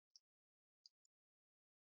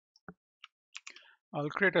I'll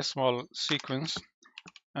create a small sequence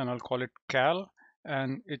and I'll call it cal,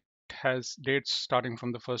 and it has dates starting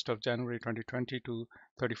from the 1st of January 2020 to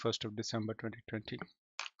 31st of December 2020.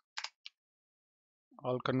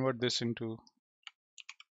 I'll convert this into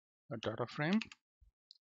a data frame,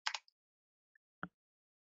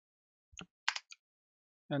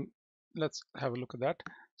 and let's have a look at that.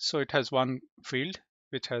 So it has one field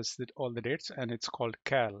which has all the dates, and it's called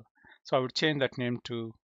cal. So I would change that name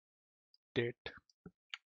to date.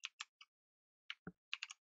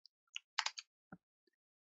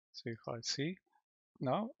 So if I see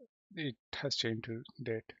now, it has changed to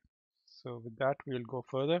date. So with that, we'll go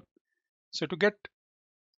further. So to get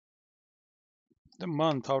the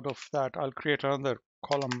month out of that, I'll create another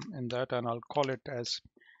column in that, and I'll call it as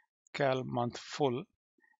cal month full,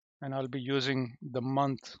 and I'll be using the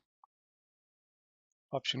month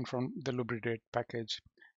option from the Lubridate package,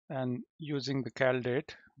 and using the cal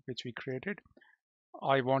date which we created,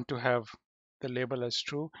 I want to have the label as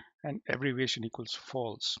true and abbreviation equals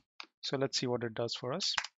false. So let's see what it does for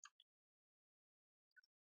us.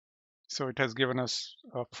 So it has given us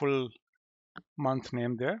a full month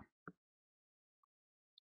name there.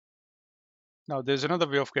 Now there's another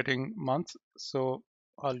way of getting month, so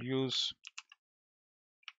I'll use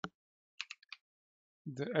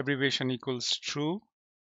the abbreviation equals true,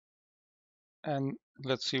 and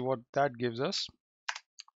let's see what that gives us.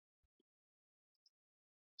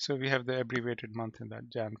 So we have the abbreviated month in that,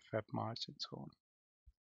 Jan, Feb, March, and so on.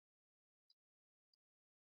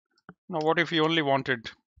 Now what if we only wanted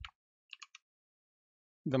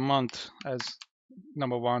the month as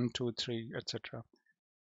number 1, 2, 3, etc.?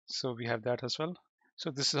 So we have that as well. So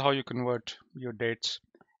this is how you convert your dates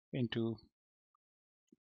into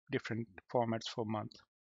different formats for month.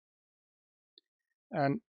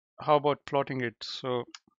 And how about plotting it? So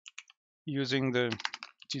using the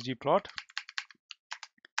ggplot,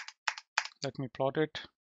 let me plot it,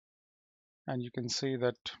 and you can see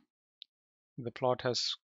that the plot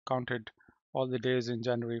has counted all the days in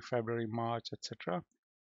January, February, March, etc.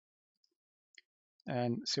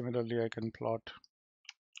 And similarly, I can plot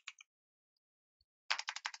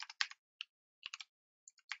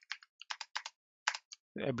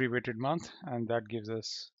the abbreviated month, and that gives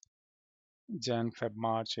us Jan, Feb,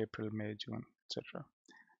 March, April, May, June, etc.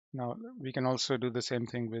 Now we can also do the same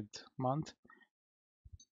thing with month.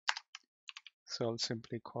 So I'll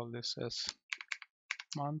simply call this as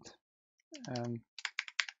month and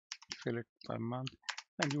fill it by month,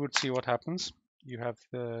 and you would see what happens. You have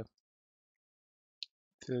the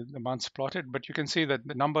months plotted, but you can see that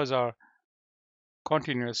the numbers are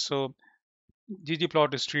continuous. So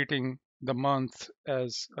ggplot is treating the month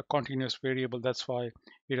as a continuous variable. That's why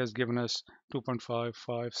it has given us 2.5,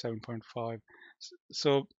 5, 7.5.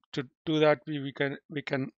 So to do that, we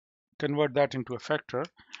can convert that into a factor,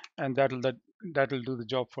 and that'll do the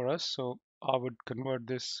job for us. So I would convert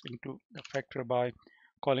this into a factor by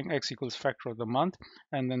calling x equals factor of the month,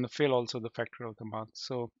 and then the fill also the factor of the month.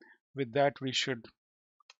 So with that, we should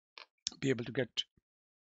be able to get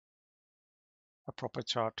a proper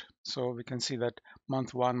chart. So we can see that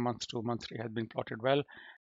month 1, month 2, month 3 has been plotted well.